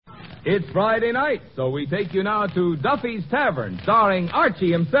It's Friday night, so we take you now to Duffy's Tavern, starring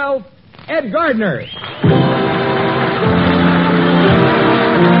Archie himself, Ed Gardner.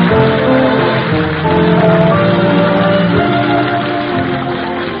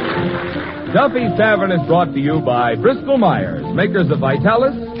 Duffy's Tavern is brought to you by Bristol Myers, makers of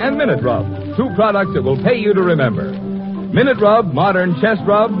Vitalis and Minute Rub, two products that will pay you to remember. Minute Rub, modern chest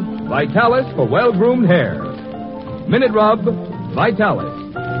rub, Vitalis for well-groomed hair. Minute Rub, Vitalis.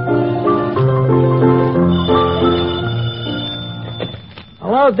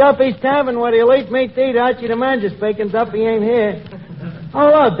 Hello, Duffy's Tavern. What do you eat? Meat to eat. Archie the manager speaking. Duffy ain't here.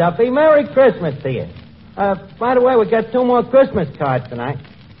 Hello, Duffy. Merry Christmas to you. By the way, we got 2 more Christmas cards tonight.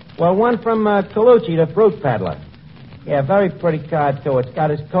 Well, one from Colucci, the fruit peddler. Yeah, very pretty card, too. It's got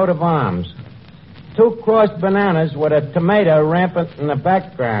his coat of arms. 2 crossed bananas with a tomato rampant in the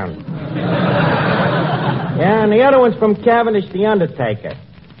background. Yeah, and the other one's from Cavendish, the Undertaker.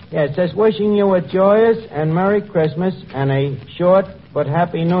 Yeah, it says, wishing you a joyous and Merry Christmas and a short but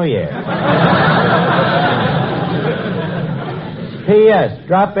Happy New Year. P.S.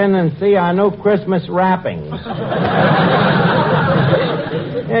 Drop in and see our new Christmas wrappings.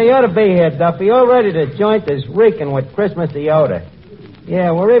 Yeah, you ought to be here, Duffy. Already the joint is reeking with Christmassy odor.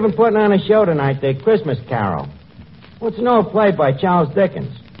 Yeah, we're even putting on a show tonight, the Christmas Carol. What's an old play by Charles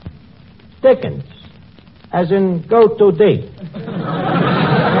Dickens? Dickens. As in, go too deep.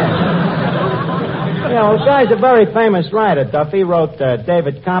 Yeah, well, the guy's a very famous writer, Duffy. He wrote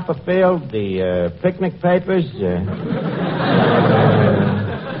David Copperfield, the Picnic Papers.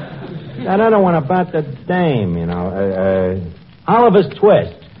 That other one about the dame, you know. Oliver's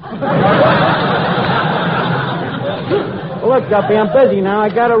Twist. Well, look, Duffy, I'm busy now. I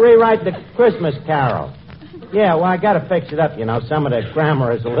got to rewrite the Christmas Carol. Yeah, well, I got to fix it up, you know. Some of the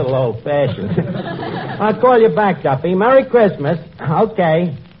grammar is a little old-fashioned. I'll call you back, Duffy. Merry Christmas.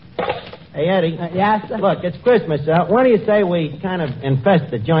 Okay. Hey, Eddie. Yes? Look, it's Christmas. Why do you say we kind of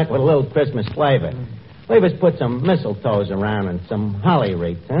infest the joint with a little Christmas flavor? Leave us put some mistletoes around and some holly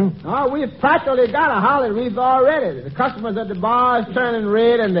wreaths, huh? Oh, we've practically got a holly wreath already. The customers at the bar is turning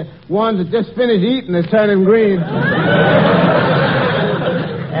red, and the ones that just finished eating is turning green.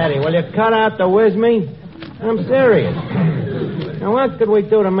 Eddie, will you cut out the whiz me? I'm serious. Now, what could we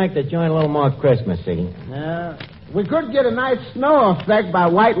do to make the joint a little more Christmassy? We could get a nice snow effect by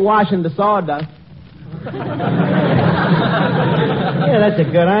whitewashing the sawdust. Yeah, that's a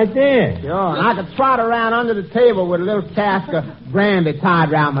good idea. Sure, and I could trot around under the table with a little cask of brandy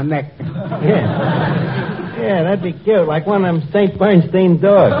tied around my neck. Yeah, that'd be cute, like one of them St. Bernstein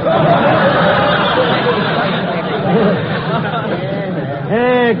dogs.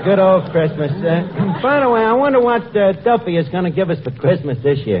 Good old Christmas. By the way, I wonder what Duffy is going to give us for Christmas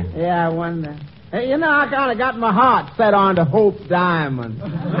this year. Yeah, I wonder. Hey, you know, I kind of got my heart set on the Hope Diamond.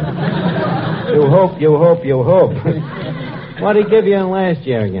 You hope. What did he give you in last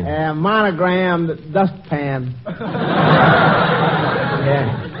year again? Monogrammed dustpan.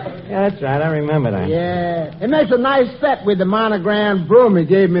 Yeah, that's right. I remember that. Yeah. It makes a nice set with the monogrammed broom he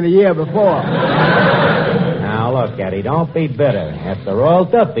gave me the year before. Now, look, Eddie, don't be bitter. After all,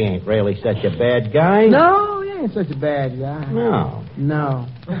 Duffy ain't really such a bad guy. No, he ain't such a bad guy. No.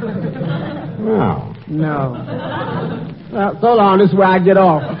 Well, so long. This is where I get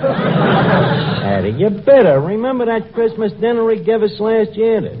off. Eddie, you're bitter. Remember that Christmas dinner he gave us last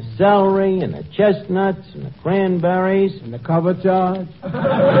year? The celery and the chestnuts and the cranberries. And the cover charge?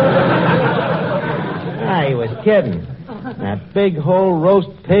 He was kidding. That big whole roast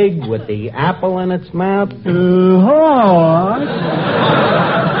pig with the apple in its mouth.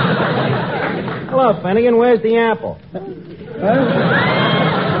 Hello, Finnegan. Where's the apple?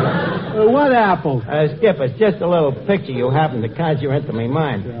 What apple? Skip, it's just a little picture you happen to conjure into my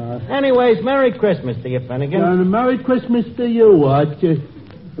mind. Anyways, Merry Christmas to you, Finnegan. Merry Christmas to you, Arch.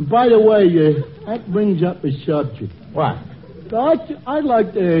 By the way, that brings up a subject. What? Arch, I'd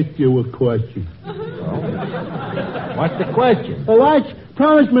like to ask you a question. What's the question? Well, Arch,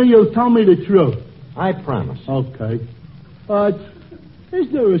 promise me you'll tell me the truth. I promise. Okay. Arch, is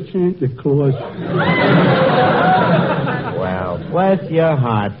there a Santa Claus? Well, bless your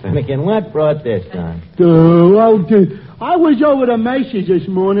heart, Finnegan. What brought this on? I was over to Macy's this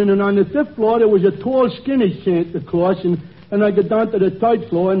morning, and on the 5th floor there was a tall, skinny Santa Claus, and I got down to the 3rd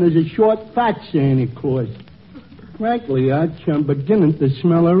floor, and there's a short, fat Santa Claus. Frankly, Arch, I'm beginning to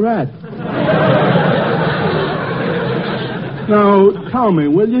smell a rat. Now, tell me,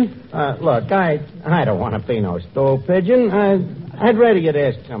 will you? Look, I don't want to be no stool pigeon. I'd rather you'd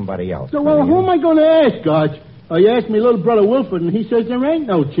ask somebody else. So, well, who am I going to ask, Arch? You asked me little brother Wilford, and he says there ain't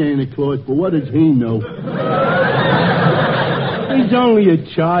no Santa Claus, but what does he know? He's only a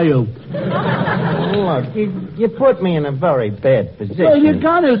child. Look, you put me in a very bad position. Well, you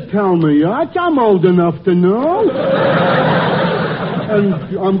gotta tell me, Arch. I'm old enough to know. And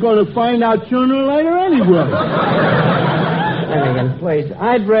I'm gonna find out sooner or later anyway. Finnegan, please,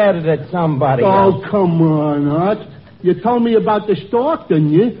 I'd rather that somebody else... Oh, come on, Arch. You told me about the stork,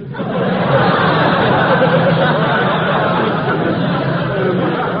 didn't you?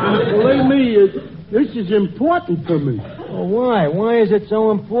 Believe me, this is important to me. Well, why? Why is it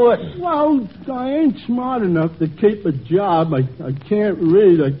so important? Well, I ain't smart enough to keep a job. I can't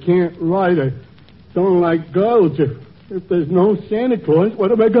read. I can't write. I don't like girls. If there's no Santa Claus, what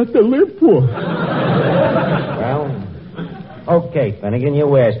have I got to live for? Well, okay, Finnegan,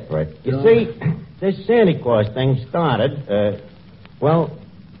 you asked for it. You see, this Santa Claus thing started,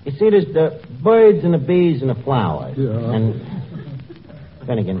 you see, there's the birds and the bees and the flowers. Yeah. And,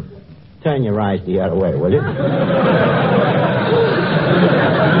 Finnegan, turn your eyes the other way, will you?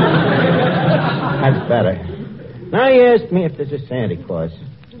 That's better. Now you asked me if there's a Santa Claus.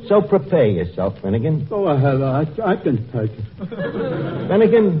 So prepare yourself, Finnegan. Go ahead, Arch. I can take it.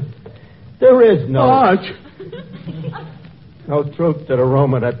 Finnegan, there is no... Arch! No truth to the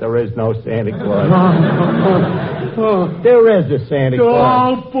rumor that there is no Santa Claus. There is a Santa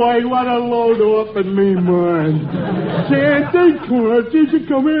Claus. Oh, boy, what a load off in me, man. Santa Claus is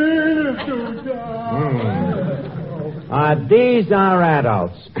coming to town. These are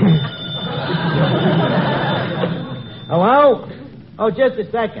adults. Hello? Oh, just a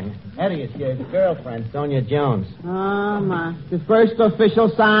second. Eddie, it's your girlfriend, Sonia Jones. Oh, my. The first official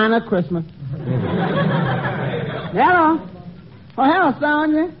sign of Christmas. Hello. Oh, hello,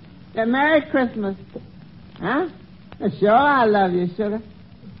 Sonia. Yeah, Merry Christmas. Huh? Sure, I love you, sugar.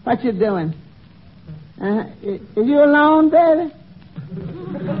 What you doing? Is you alone, baby?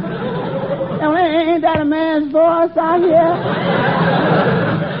 Oh, ain't that a man's voice out here?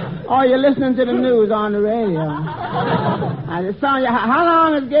 Or you're listening to the news on the radio? Sonia, how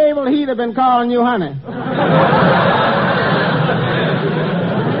long has Gable Heater been calling you honey?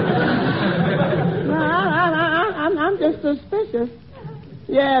 I'm just suspicious.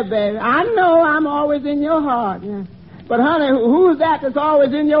 Yeah, baby. I know I'm always in your heart. Yeah. But, honey, who's that that's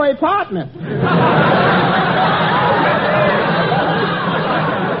always in your apartment?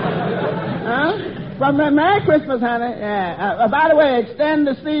 Huh? Well, Merry Christmas, honey. Yeah. By the way, extend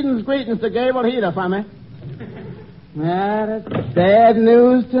the season's greetings to Gable Heater for me. Yeah, that's bad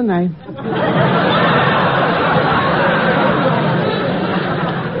news tonight.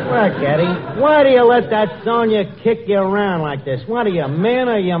 Look, Eddie, why do you let that Sonia kick you around like this? What are you, man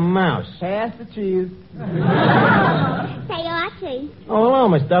or you mouse? Pass the cheese. Say, Archie. Oh, hello,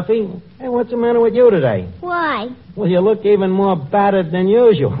 Miss Duffy. Hey, what's the matter with you today? Why? Well, you look even more battered than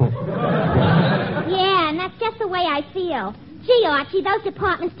usual. Yeah, and that's just the way I feel. Gee, Archie, those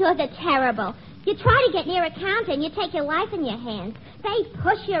department stores are terrible. You try to get near a counter and you take your life in your hands. They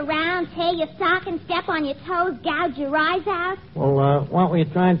push you around, tear your sock and step on your toes, gouge your eyes out. Well, what were you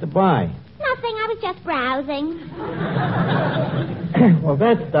trying to buy? Nothing, I was just browsing. Well,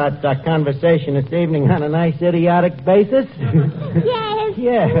 that starts our conversation this evening on a nice idiotic basis. Yes.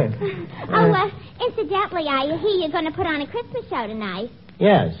 Yeah. Incidentally, I hear you're going to put on a Christmas show tonight.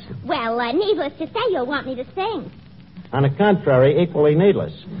 Yes. Well, needless to say, you'll want me to sing. On the contrary, equally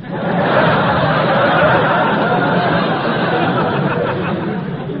needless.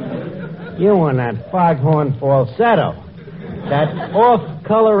 You and that foghorn falsetto. That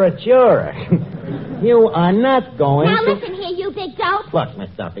off-coloratura. You are not going Now, to... listen here, you big dope. Look, Miss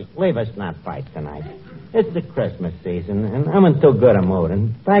Duffy, leave us not fight tonight. It's the Christmas season, and I'm in too good a mood.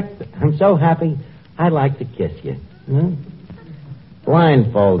 In fact, I'm so happy, I'd like to kiss you.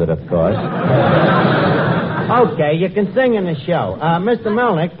 Blindfolded, of course. Okay, you can sing in the show. Mr.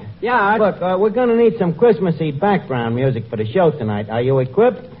 Melnick. Yeah, Look, we're going to need some Christmassy background music for the show tonight. Are you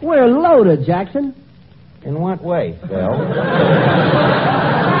equipped? We're loaded, Jackson. In what way, Phil?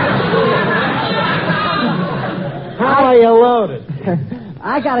 How are you loaded?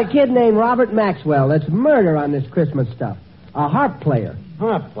 I got a kid named Robert Maxwell that's murder on this Christmas stuff. A harp player.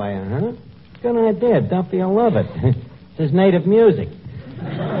 Harp player, huh? Good idea, Duffy. I love it. It's his native music.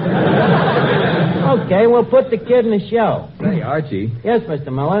 Okay, we'll put the kid in the show. Say, Archie. Yes,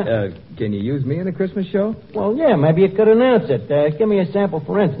 Mr. Miller? Can you use me in a Christmas show? Well, yeah, maybe you could announce it. Give me a sample,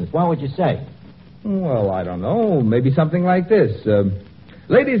 for instance. What would you say? Well, I don't know. Maybe something like this.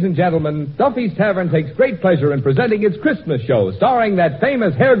 Ladies and gentlemen, Duffy's Tavern takes great pleasure in presenting its Christmas show, starring that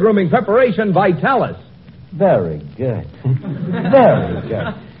famous hair grooming preparation, Vitalis. Very good. Very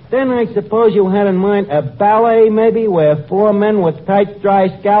good. Then I suppose you had in mind a ballet, maybe, where 4 men with tight, dry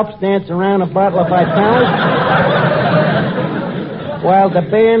scalps dance around a bottle of Vitalis? While the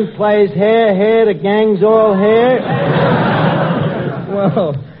band plays Hair, Hair, the gang's all hair?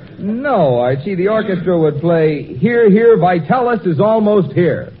 Well, no, Archie. The orchestra would play Here, Here, Vitalis is Almost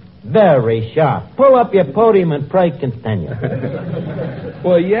Here. Very sharp. Pull up your podium and pray continue.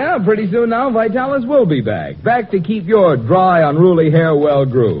 Well, yeah, pretty soon now, Vitalis will be back. Back to keep your dry, unruly hair well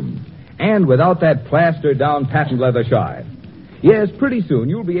groomed. And without that plastered-down patent leather shine. Yes, pretty soon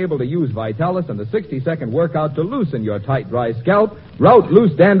you'll be able to use Vitalis and the 60-second workout to loosen your tight, dry scalp, rout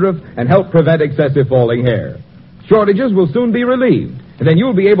loose dandruff, and help prevent excessive falling hair. Shortages will soon be relieved, and then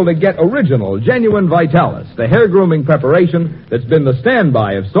you'll be able to get original, genuine Vitalis, the hair grooming preparation that's been the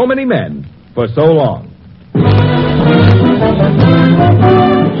standby of so many men for so long.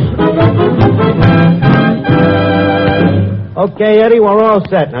 Okay, Eddie, we're all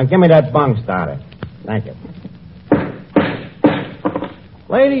set. Now give me that bung starter. Thank you.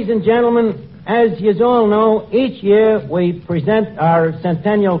 Ladies and gentlemen, as you all know, each year we present our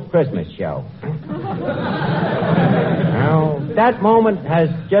Centennial Christmas show. Now, that moment has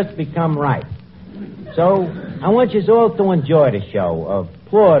just become right. So, I want you all to enjoy the show.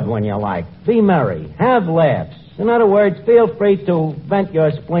 Applaud when you like. Be merry. Have laughs. In other words, feel free to vent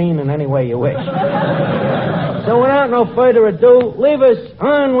your spleen in any way you wish. So, without no further ado, leave us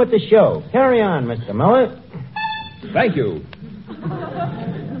on with the show. Carry on, Mr. Miller. Thank you.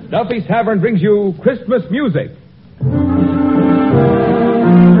 Duffy's Tavern brings you Christmas music.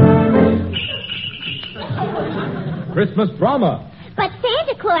 Christmas drama. But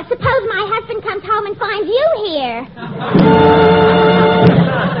Santa Claus, suppose my husband comes home and finds you here.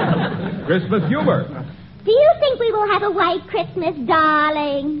 Christmas humor. Do you think we will have a white Christmas,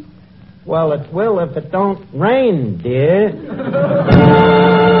 darling? Well, it will if it don't rain, dear.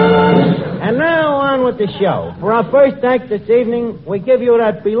 And now on with the show. For our first act this evening, we give you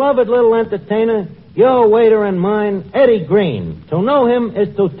that beloved little entertainer, your waiter and mine, Eddie Green. To know him is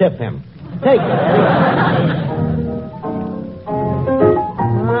to tip him. Take it, Eddie.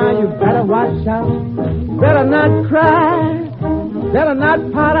 You better watch out. Better not cry. Better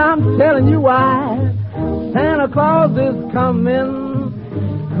not pout. I'm telling you why. Santa Claus is coming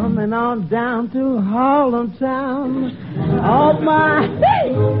on down to Harlem Town. Oh, my.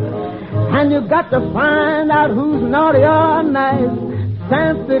 And you got to find out who's naughty or nice.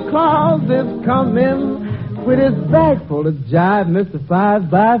 Santa Claus is coming with his bag full of jive, Mr.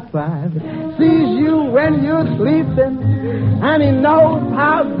 5x5. Sees you when you're sleeping, and he knows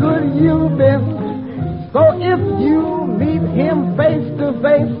how good you've been. So if you meet him face to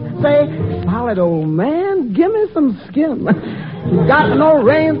face, say, solid old man, give me some skin. He's got no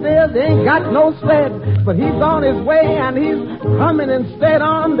reindeer, they ain't got no sled, but he's on his way and he's coming instead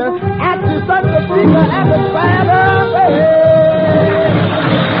on to act you such a figure as a Santa.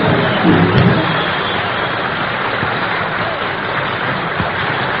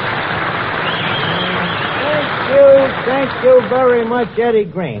 Thank you very much, Eddie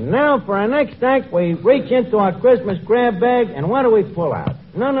Green. Now, for our next act, we reach into our Christmas grab bag, and what do we pull out?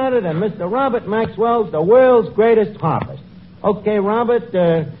 None other than Mr. Robert Maxwell, the world's greatest harpist. Okay, Robert,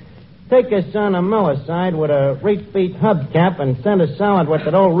 take us on a Miller side with a reach feet hubcap and send us solid with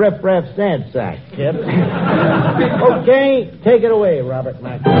that old riff-raff sad sack, kid. Okay, take it away, Robert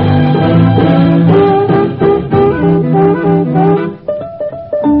Maxwell.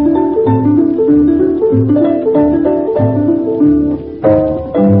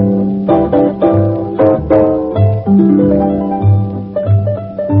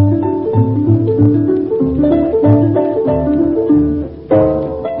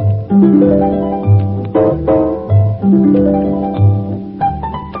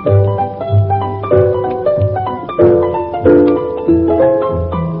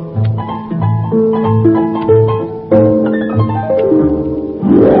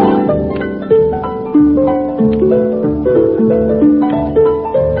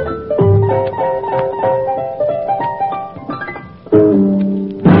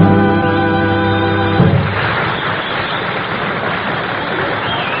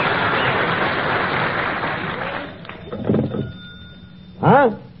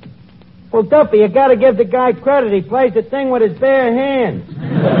 Huh? Well, Duffy, you gotta give the guy credit. He plays the thing with his bare hands.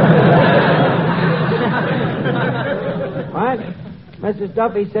 What? Mrs.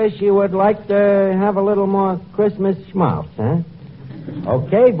 Duffy says she would like to have a little more Christmas schmaltz, huh?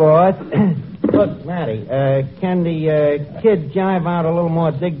 Okay, boys. Look, Matty, can the kid jive out a little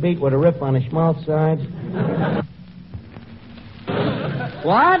more dig beat with a riff on the schmaltz side?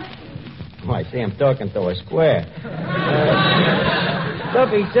 What? Oh, I see him talking to a square.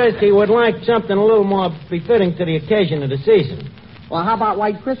 Duffy says he would like something a little more befitting to the occasion of the season. Well, how about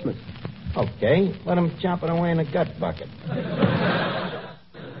White Christmas? Okay, let him chop it away in a gut bucket.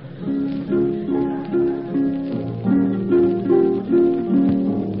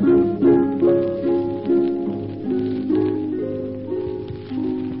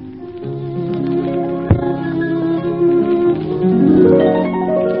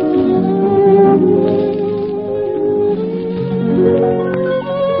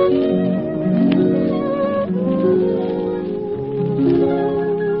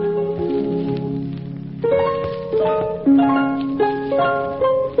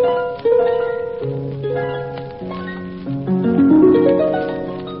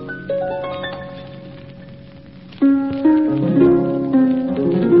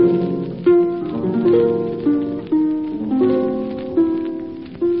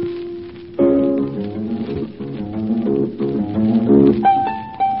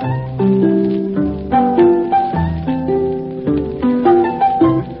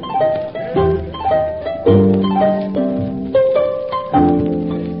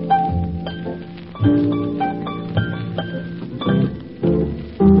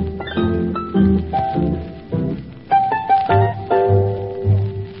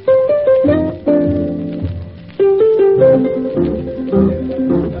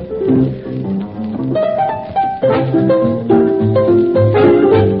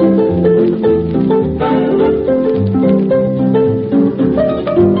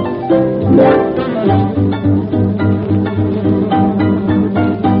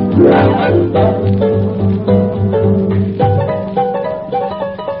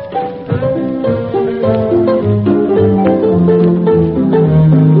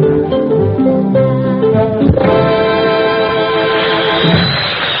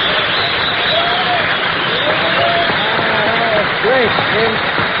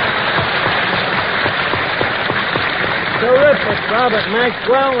 Albert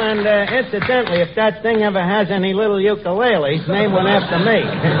Maxwell, and incidentally, if that thing ever has any little ukuleles, name one after me.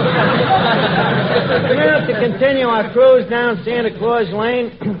 Now, to continue our cruise down Santa Claus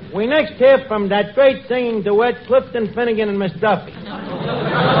Lane, we next hear from that great singing duet, Clifton Finnegan and Miss Duffy.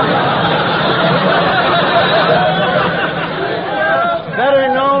 Better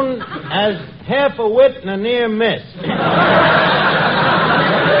known as half a wit and a near miss.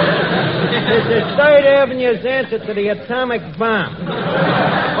 This is 3rd Avenue's answer to the atomic bomb.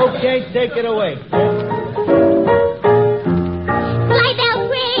 Okay, take it away. Sleigh bells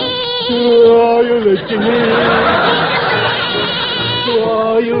ring. Are you listening?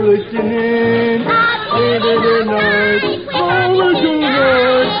 Are you listening? Into the night, over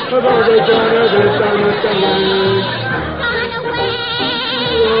tonight, about the dawn of the summer tonight. Are you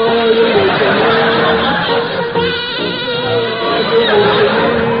listening? Are you listening?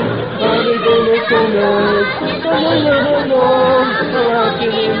 Are we gonna tonight? Come on, out in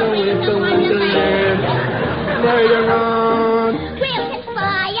the winter wonderland. Later on, We'll catch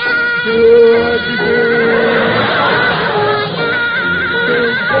fire.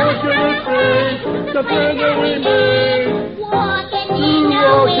 the further we make, Walking in the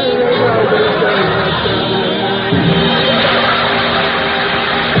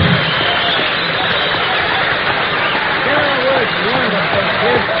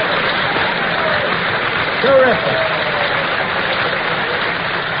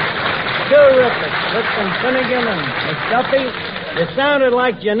Terrific. Clifton Finnegan and Miss Duffy. You sounded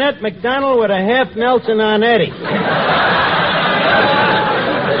like Jeanette MacDonald with a half Nelson on Eddie.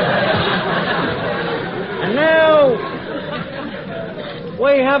 And now,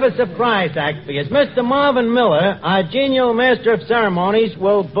 we have a surprise act for you. Mr. Marvin Miller, our genial master of ceremonies,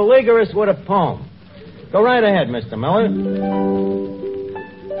 will beleaguer us with a poem. Go right ahead, Mr. Miller.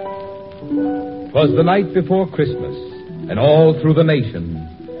 'Twas the night before Christmas, and all through the nation,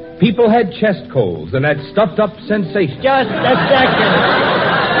 people had chest colds and that stuffed-up sensation. Just a second.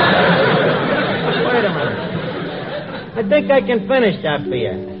 Wait a minute. I think I can finish that for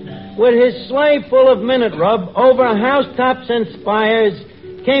you. With his sleigh full of minute rub over housetops and spires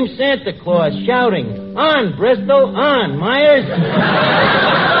came Santa Claus shouting, "On, Bristol, on, Myers."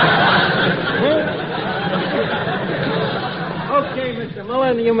 Okay, Mr.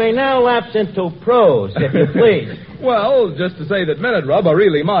 Miller, you may now lapse into prose, if you please. Well, just to say that Minute Rub, a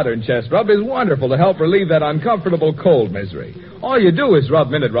really modern chest rub, is wonderful to help relieve that uncomfortable cold misery. All you do is rub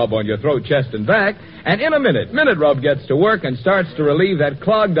Minute Rub on your throat, chest, and back, and in a minute, Minute Rub gets to work and starts to relieve that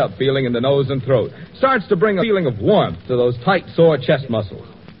clogged-up feeling in the nose and throat. Starts to bring a feeling of warmth to those tight, sore chest muscles.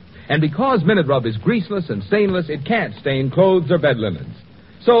 And because Minute Rub is greaseless and stainless, it can't stain clothes or bed linens.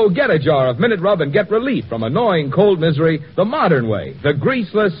 So get a jar of Minute Rub and get relief from annoying cold misery the modern way, the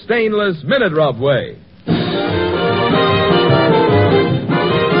greaseless, stainless Minute Rub way.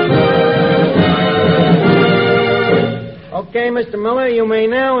 Okay, Mr. Miller, you may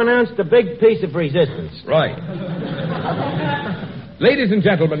now announce the big piece of resistance. Right. Ladies and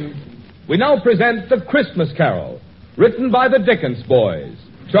gentlemen, we now present The Christmas Carol, written by the Dickens boys,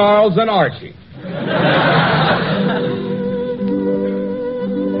 Charles and Archie.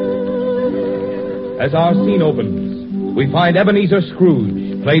 As our scene opens, we find Ebenezer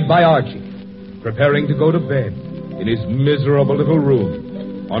Scrooge, played by Archie, preparing to go to bed in his miserable little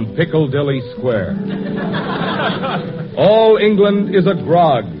room on Piccadilly Square. All England is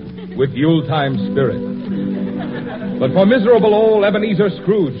agog with Yuletime spirit. But for miserable old Ebenezer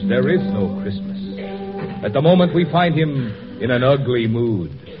Scrooge, there is no Christmas. At the moment, we find him in an ugly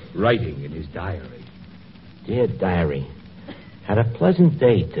mood, writing in his diary. Dear diary, had a pleasant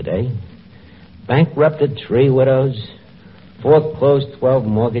day today. Bankrupted 3 widows, foreclosed 12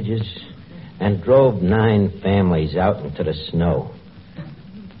 mortgages, and drove 9 families out into the snow.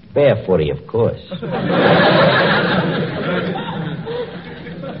 Barefooty, of course.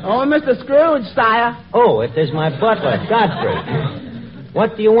 Oh, Mr. Scrooge, sire. Oh, it is my butler, Godfrey.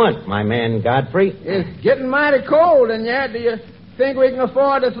 What do you want, my man Godfrey? It's getting mighty cold in here. Do you think we can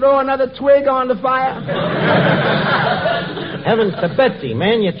afford to throw another twig on the fire? Heavens to Betsy,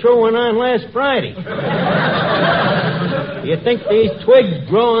 man, you threw one on last Friday. Do you think these twigs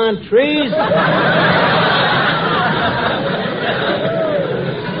grow on trees?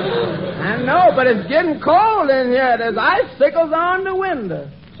 I know, but it's getting cold in here. There's icicles on the window.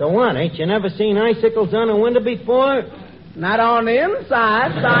 So what, ain't you never seen icicles on a window before? Not on the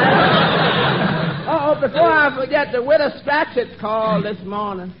inside, sire. Oh, before I forget, the widow Scratchit called this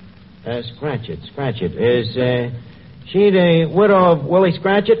morning. Scratchit. Is, she the widow of Willie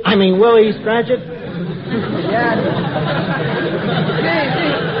Scratchit? I mean, Willie Scratchit? Yes.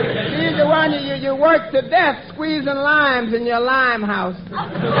 She's the one Sonia, you work to death squeezing limes in your lime house.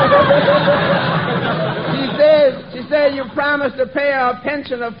 She said you promised to pay her a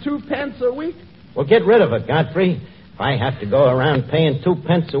pension of 2 pence a week. Well, get rid of it, Godfrey. If I have to go around paying 2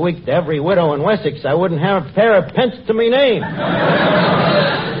 pence a week to every widow in Wessex, I wouldn't have a pair of pence to me name.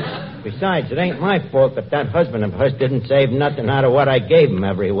 Besides, it ain't my fault that husband of hers didn't save nothing out of what I gave him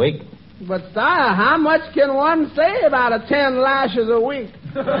every week. But, sire, how much can one say about a 10 lashes a week?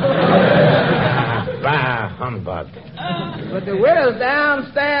 Bah, humbug. But the widow's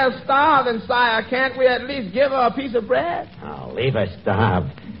downstairs starving, sire. Can't we at least give her a piece of bread? Oh, leave her starve.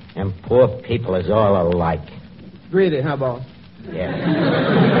 Them poor people is all alike. Greedy, huh, boss? Yeah.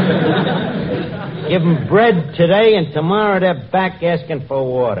 Give them bread today, and tomorrow they're back asking for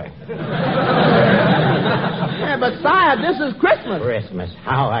water. Yeah, but, sire, this is Christmas. Christmas.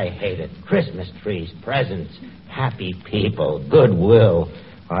 How I hate it. Christmas trees, presents, happy people, goodwill.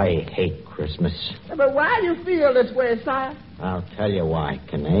 I hate Christmas. Yeah, but why do you feel this way, sire? I'll tell you why,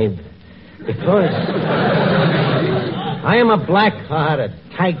 Knave. Because I am a black-hearted,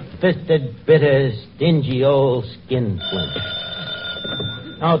 tight-fisted, bitter, stingy old skinflint.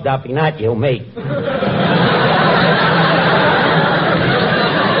 Oh, Duffy, not you, me.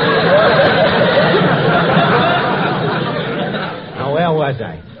 Now, where was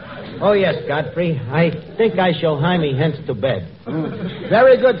I? Oh, yes, Godfrey. I think I shall hie me hence to bed.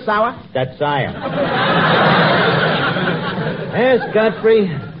 Very good, sire. That's sire. Yes, Godfrey.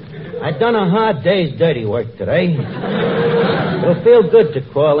 I done a hard day's dirty work today. It'll feel good to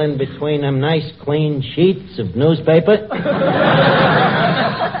crawl in between them nice, clean sheets of newspaper.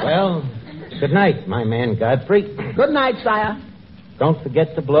 Well, good night, my man Godfrey. Good night, sire. Don't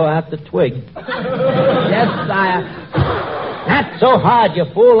forget to blow out the twig. Yes, sire. Not so hard, you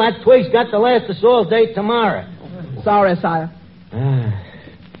fool. That twig's got to last us all day tomorrow. Sorry, sire.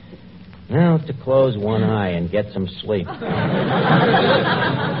 Now to close one eye and get some sleep.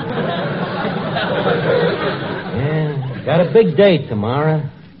 Yeah, got a big day tomorrow.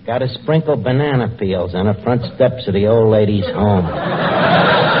 Got to sprinkle banana peels on the front steps of the old lady's home.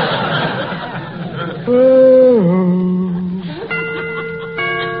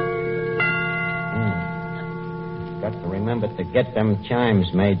 Got to remember to get them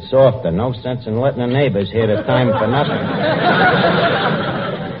chimes made softer. No sense in letting the neighbors hear the time for nothing.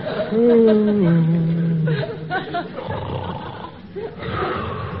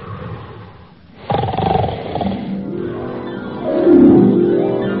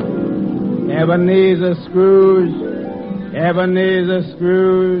 Ebenezer Scrooge. Ebenezer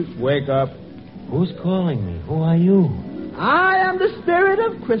Scrooge, wake up. Who's calling me? Who are you? I am the spirit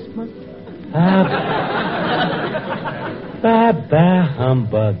of Christmas. Bah,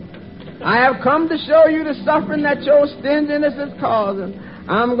 humbug. I have come to show you the suffering that your stinginess is causing.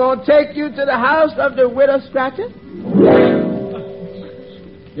 I'm going to take you to the house of the widow Scratchit.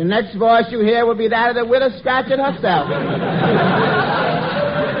 The next voice you hear will be that of the widow Scratchit herself.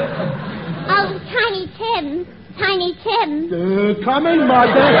 Oh, Tiny Tim. Tiny Tim. Coming,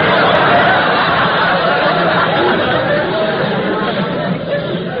 Mother.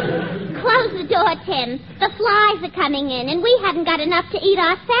 Close the door, Tim. The flies are coming in, and we haven't got enough to eat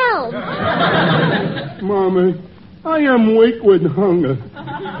ourselves. Mama, I am weak with hunger.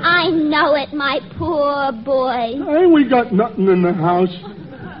 I know it, my poor boy. Ain't we got nothing in the house?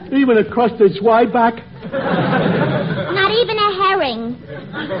 Even a crusted zwieback? Not even a herring.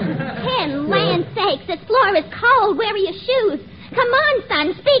 Tim, land sakes, this floor is cold. Where are your shoes? Come on,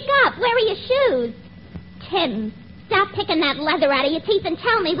 son, speak up. Where are your shoes? Tim, stop picking that leather out of your teeth and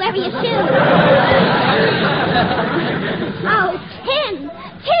tell me, where are your shoes? Oh, Tim,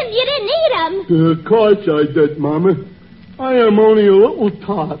 you didn't eat them. Of course I did, Mama. I am only a little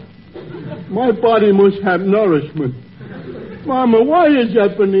tot. My body must have nourishment. Mama, why is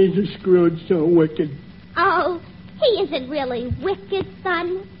Ebenezer Scrooge so wicked? Oh, he isn't really wicked,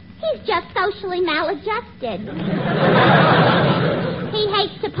 son. He's just socially maladjusted. He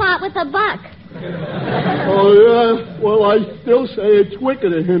hates to part with a buck. Oh, yeah? Well, I still say it's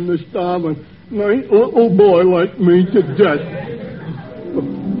wicked of him to starve a nice little boy like me to death.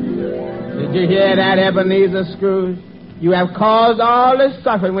 Did you hear that, Ebenezer Scrooge? You have caused all this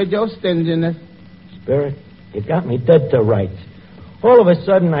suffering with your stinginess. Spirit, you got me dead to rights. All of a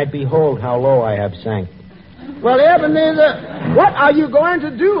sudden, I behold how low I have sank. Well, Ebenezer, what are you going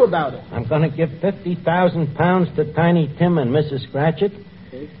to do about it? I'm going to give 50,000 pounds to Tiny Tim and Mrs. Scratchit,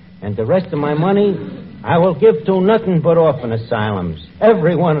 and the rest of my money I will give to nothing but orphan asylums.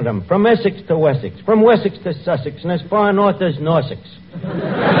 Every one of them, from Essex to Wessex, from Wessex to Sussex, and as far north as Norsex.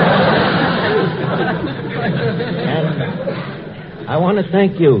 And I want to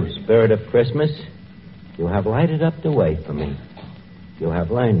thank you, Spirit of Christmas. You have lighted up the way for me. You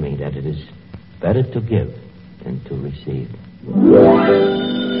have learned me that it is better to give than to receive.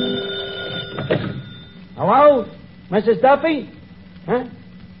 Hello? Mrs. Duffy? Huh?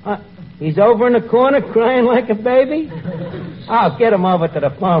 He's over in the corner crying like a baby? I'll get him over to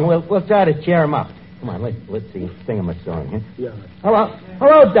the phone. We'll try to cheer him up. Come on, let's see. Sing him a song, huh? Yeah.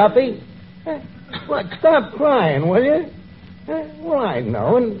 Hello, Duffy. What? Stop crying, will you? Well, I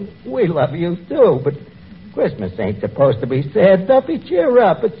know, and we love you, too, but Christmas ain't supposed to be sad. Duffy, cheer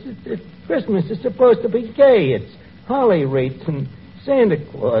up. It's Christmas is supposed to be gay. It's holly wreaths and Santa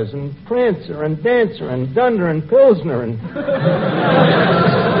Claus and Prancer and Dancer and Dunder and Pilsner and...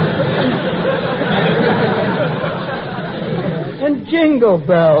 and Jingle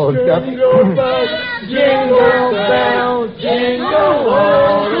Bells, Duffy. Jingle bells, Jingle bells, jingle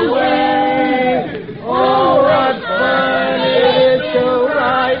all the way. Oh, what fun it is to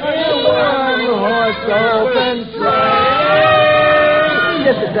ride in one-horse open sleigh.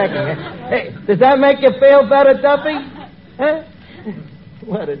 Just a second. Hey, does that make you feel better, Duffy? Huh?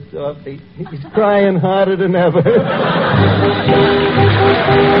 What a softy. He's crying harder than ever.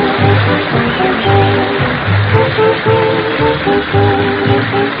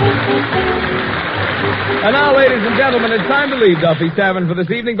 And now, ladies and gentlemen, it's time to leave Duffy's Tavern for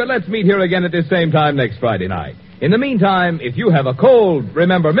this evening, but let's meet here again at this same time next Friday night. In the meantime, if you have a cold,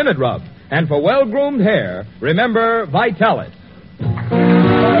 remember Minute Rub. And for well-groomed hair, remember Vitalis.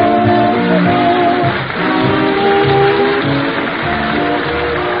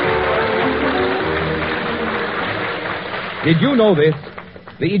 Did you know this?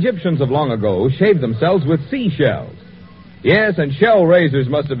 The Egyptians of long ago shaved themselves with seashells. Yes, and shell razors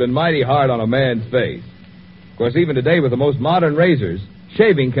must have been mighty hard on a man's face. Of course, even today with the most modern razors,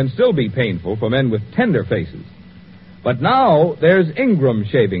 shaving can still be painful for men with tender faces. But now there's Ingram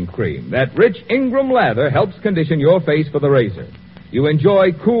shaving cream. That rich Ingram lather helps condition your face for the razor. You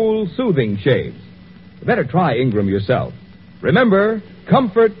enjoy cool, soothing shaves. You better try Ingram yourself. Remember,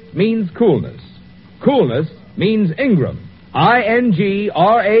 comfort means coolness. Coolness means Ingram.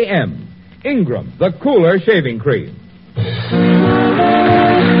 I-N-G-R-A-M. Ingram, the cooler shaving cream. The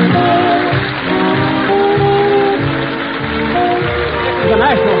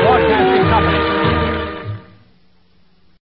National Broadcasting Company.